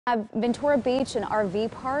Ventura Beach, an RV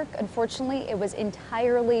park, unfortunately, it was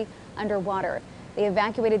entirely underwater. They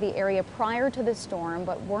evacuated the area prior to the storm,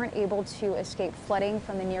 but weren't able to escape flooding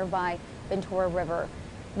from the nearby Ventura River.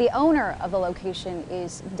 The owner of the location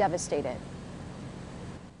is devastated.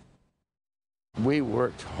 We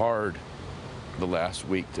worked hard the last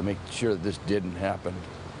week to make sure that this didn't happen,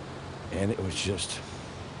 and it was just,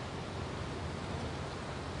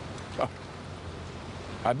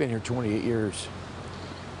 I've been here 28 years,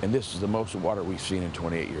 and this is the most water we've seen in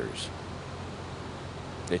 28 years.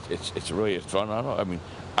 It's phenomenal. I mean,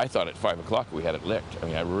 I thought at 5 o'clock we had it licked. I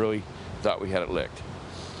mean, I really thought we had it licked,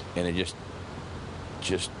 and it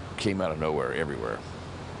just came out of nowhere everywhere.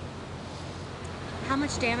 How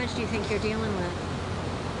much damage do you think you're dealing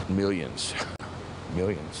with? Millions,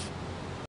 millions.